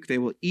rebuke, they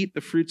will eat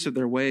the fruits of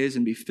their ways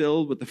and be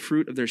filled with the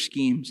fruit of their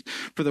schemes.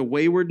 For the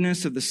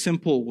waywardness of the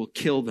simple will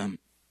kill them,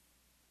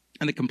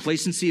 and the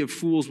complacency of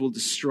fools will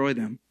destroy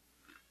them.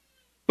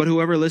 But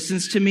whoever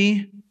listens to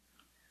me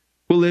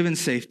will live in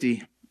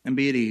safety and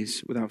be at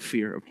ease without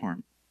fear of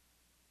harm.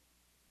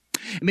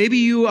 Maybe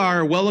you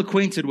are well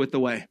acquainted with the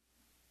way,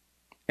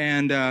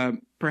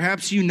 and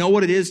perhaps you know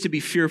what it is to be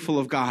fearful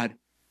of God,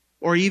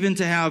 or even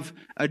to have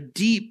a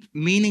deep,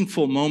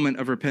 meaningful moment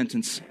of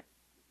repentance.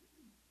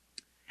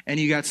 And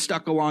you got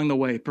stuck along the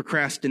way,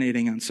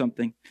 procrastinating on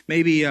something.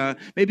 Maybe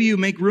you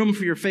make room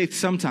for your faith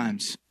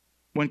sometimes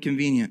when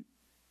convenient.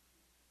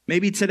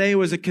 Maybe today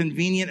was a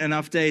convenient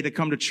enough day to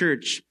come to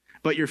church,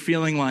 but you're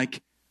feeling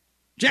like,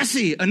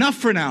 Jesse, enough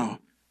for now.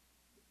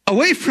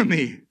 Away from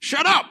me.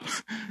 Shut up.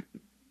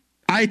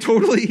 I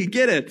totally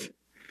get it.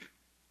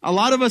 A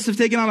lot of us have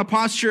taken on a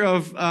posture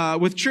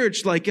of with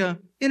church like,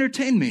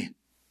 entertain me.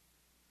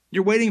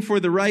 You're waiting for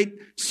the right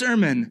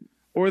sermon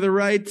or the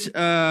right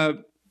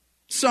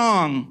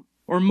song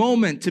or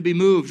moment to be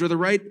moved or the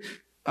right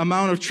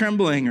amount of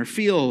trembling or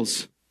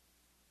feels.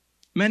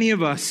 Many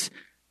of us,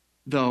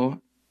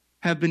 though,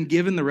 have been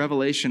given the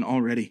revelation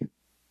already.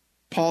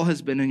 Paul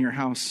has been in your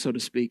house, so to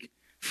speak,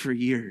 for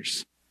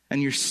years.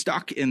 And you're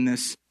stuck in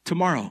this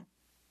tomorrow.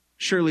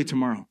 Surely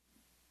tomorrow.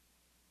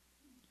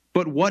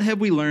 But what have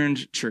we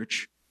learned,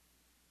 church?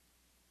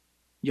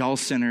 Y'all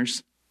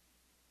sinners.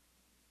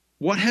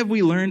 What have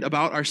we learned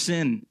about our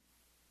sin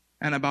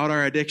and about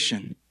our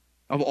addiction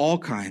of all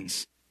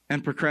kinds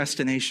and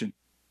procrastination?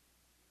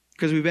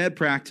 Because we've had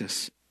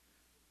practice.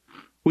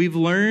 We've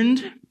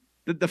learned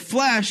that the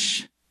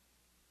flesh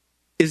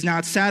is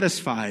not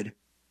satisfied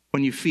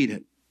when you feed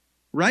it,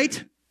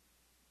 right?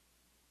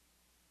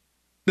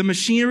 The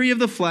machinery of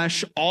the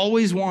flesh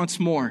always wants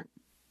more,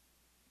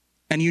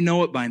 and you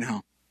know it by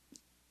now.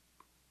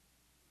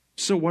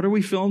 So what are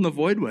we filling the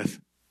void with?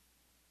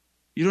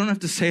 You don't have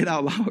to say it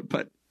out loud,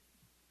 but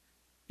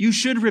you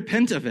should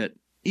repent of it,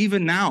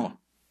 even now,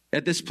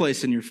 at this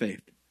place in your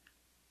faith.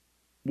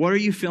 What are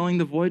you filling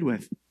the void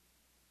with?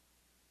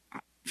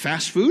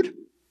 Fast food?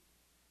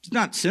 It's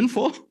not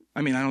sinful.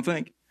 I don't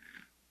think.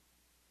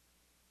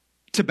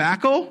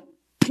 Tobacco?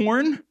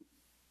 Porn?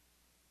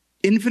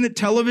 Infinite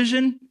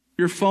television?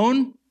 Your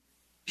phone?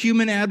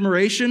 Human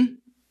admiration?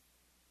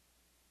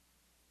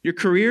 Your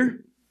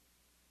career?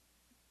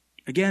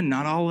 Again,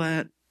 not all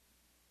that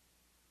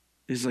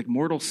is like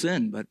mortal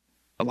sin, but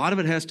a lot of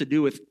it has to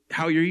do with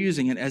how you're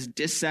using it as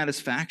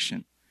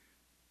dissatisfaction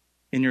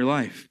in your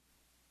life.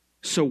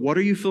 So what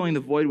are you filling the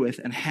void with,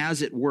 and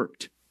has it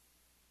worked?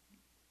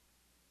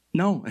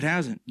 No, it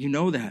hasn't. You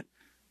know that.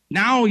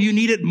 Now you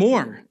need it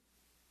more,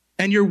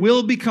 and your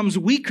will becomes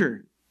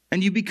weaker,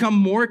 and you become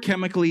more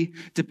chemically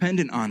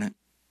dependent on it.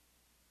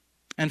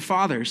 And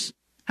fathers,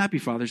 happy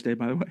Father's Day,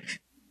 by the way.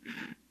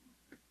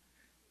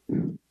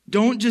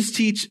 Don't just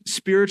teach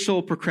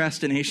spiritual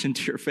procrastination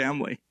to your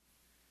family.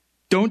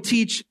 Don't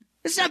teach,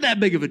 it's not that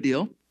big of a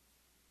deal.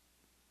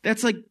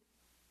 That's like,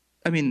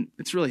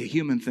 it's really a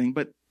human thing,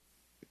 but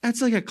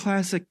that's like a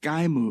classic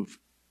guy move.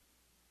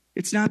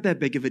 It's not that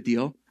big of a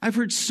deal. I've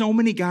heard so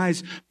many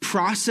guys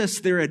process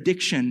their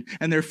addiction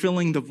and they're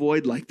filling the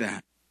void like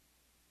that.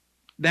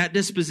 That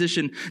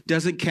disposition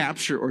doesn't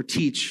capture or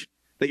teach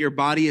that your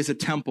body is a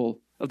temple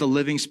of the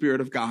living Spirit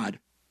of God,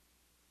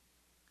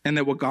 and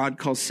that what God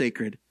calls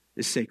sacred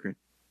is sacred.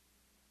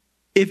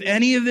 If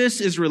any of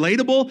this is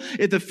relatable,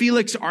 if the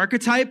Felix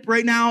archetype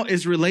right now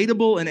is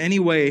relatable in any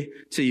way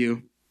to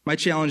you, my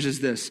challenge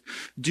is this: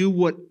 do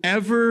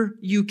whatever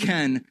you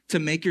can to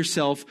make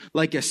yourself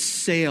like a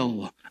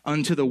sail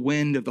unto the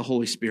wind of the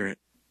Holy Spirit.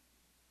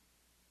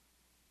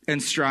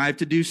 And strive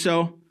to do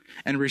so,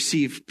 and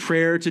receive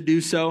prayer to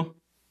do so.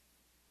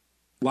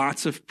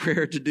 Lots of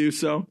prayer to do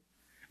so.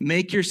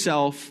 Make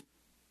yourself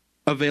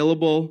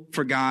available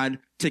for God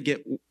to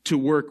get to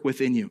work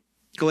within you.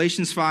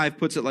 Galatians 5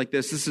 puts it like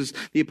this. This is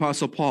the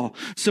Apostle Paul.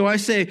 So I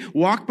say,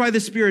 walk by the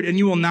Spirit, and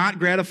you will not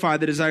gratify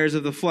the desires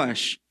of the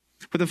flesh.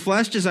 For the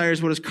flesh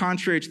desires what is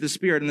contrary to the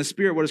Spirit, and the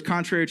Spirit what is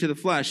contrary to the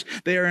flesh.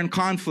 They are in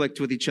conflict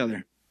with each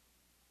other,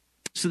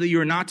 so that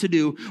you are not to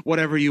do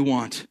whatever you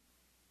want.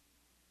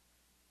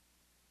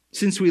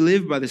 Since we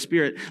live by the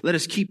Spirit, let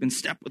us keep in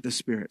step with the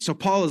Spirit. So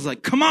Paul is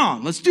like, come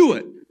on, let's do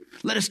it.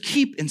 Let us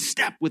keep in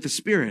step with the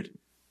Spirit.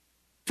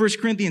 1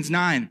 Corinthians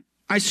 9,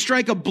 I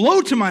strike a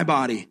blow to my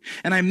body,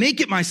 and I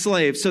make it my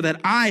slave, so that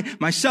I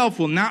myself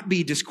will not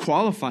be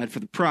disqualified for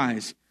the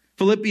prize.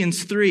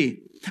 Philippians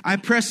 3, I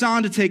press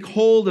on to take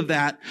hold of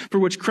that for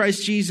which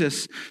Christ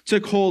Jesus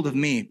took hold of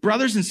me.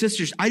 Brothers and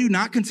sisters, I do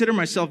not consider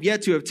myself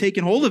yet to have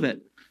taken hold of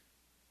it.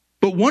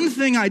 But one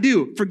thing I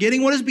do,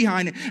 forgetting what is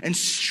behind and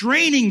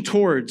straining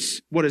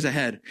towards what is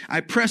ahead,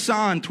 I press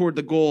on toward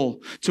the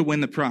goal to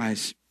win the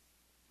prize.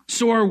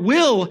 So our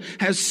will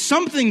has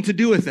something to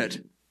do with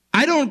it.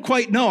 I don't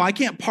quite know. I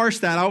can't parse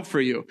that out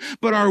for you.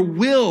 But our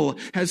will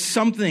has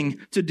something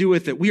to do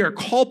with it. We are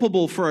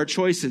culpable for our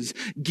choices.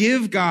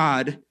 Give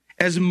God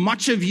as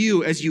much of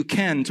you as you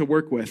can to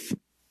work with.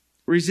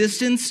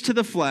 Resistance to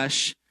the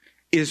flesh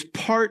is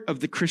part of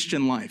the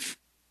Christian life.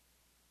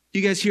 Do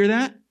you guys hear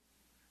that?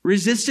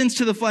 Resistance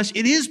to the flesh,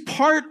 it is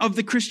part of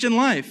the Christian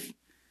life.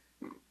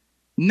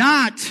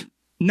 Not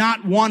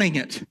wanting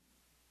it.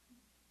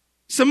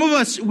 Some of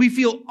us, we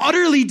feel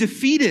utterly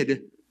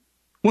defeated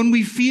when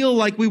we feel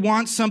like we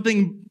want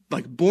something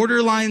like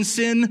borderline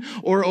sin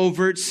or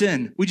overt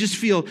sin. We just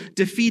feel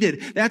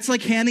defeated. That's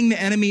like handing the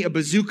enemy a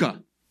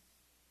bazooka.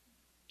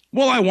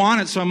 Well, I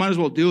want it, so I might as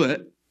well do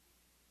it.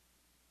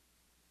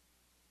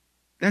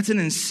 That's an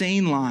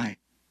insane lie.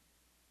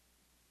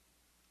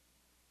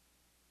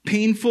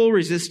 Painful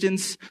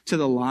resistance to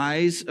the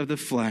lies of the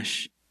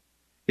flesh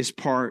is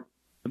part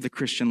of the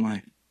Christian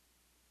life.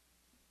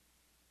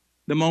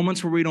 The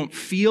moments where we don't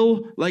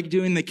feel like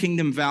doing the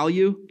kingdom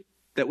value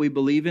that we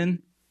believe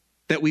in,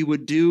 that we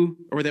would do,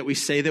 or that we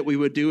say that we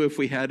would do if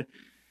we had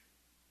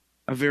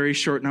a very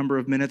short number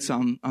of minutes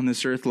on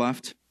this earth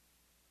left.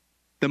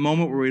 The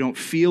moment where we don't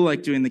feel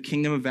like doing the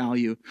kingdom of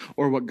value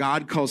or what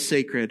God calls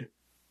sacred,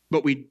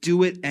 but we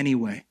do it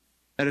anyway.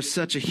 That is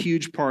such a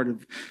huge part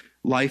of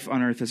life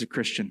on earth as a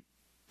Christian.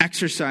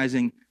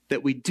 Exercising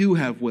that we do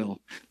have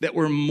will, that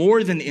we're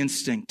more than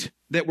instinct,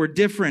 that we're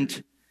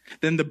different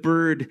than the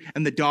bird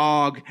and the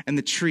dog and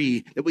the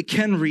tree, that we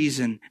can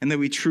reason and that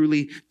we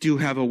truly do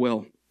have a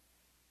will.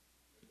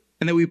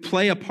 And that we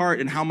play a part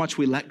in how much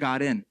we let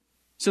God in.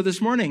 So this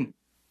morning,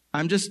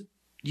 I'm just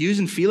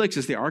using Felix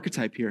as the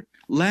archetype here.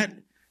 Let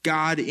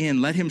God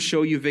in. Let him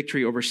show you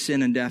victory over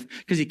sin and death,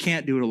 because you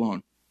can't do it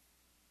alone.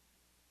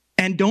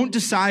 And don't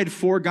decide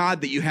for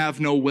God that you have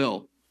no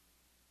will.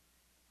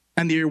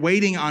 And that you're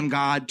waiting on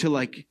God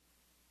to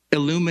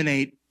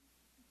illuminate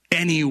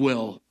any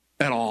will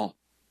at all.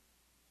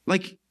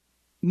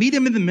 Meet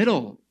him in the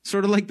middle,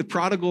 sort of like the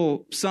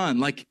prodigal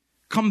son.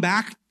 Come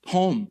back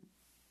home.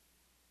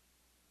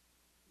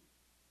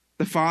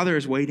 The Father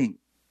is waiting.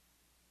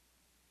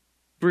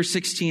 Verse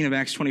 16 of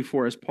Acts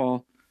 24, as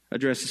Paul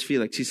addresses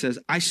Felix, he says,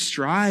 I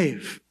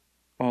strive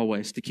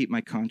always to keep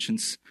my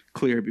conscience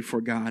clear before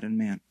God and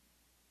man.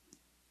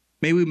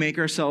 May we make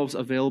ourselves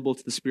available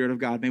to the Spirit of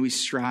God. May we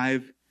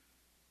strive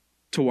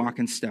to walk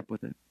in step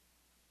with it.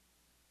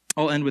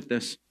 I'll end with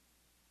this.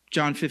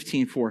 John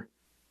 15:4.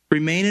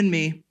 Remain in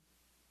me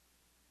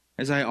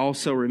as I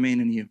also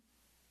remain in you.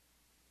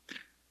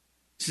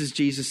 This is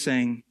Jesus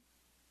saying,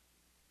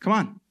 come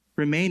on,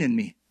 remain in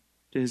me,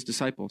 to his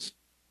disciples,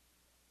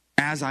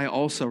 as I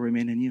also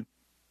remain in you.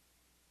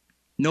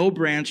 No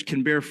branch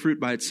can bear fruit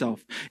by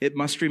itself. It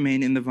must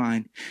remain in the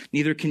vine.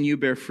 Neither can you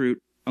bear fruit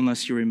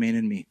unless you remain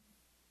in me.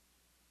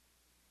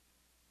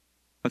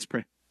 Let's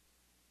pray.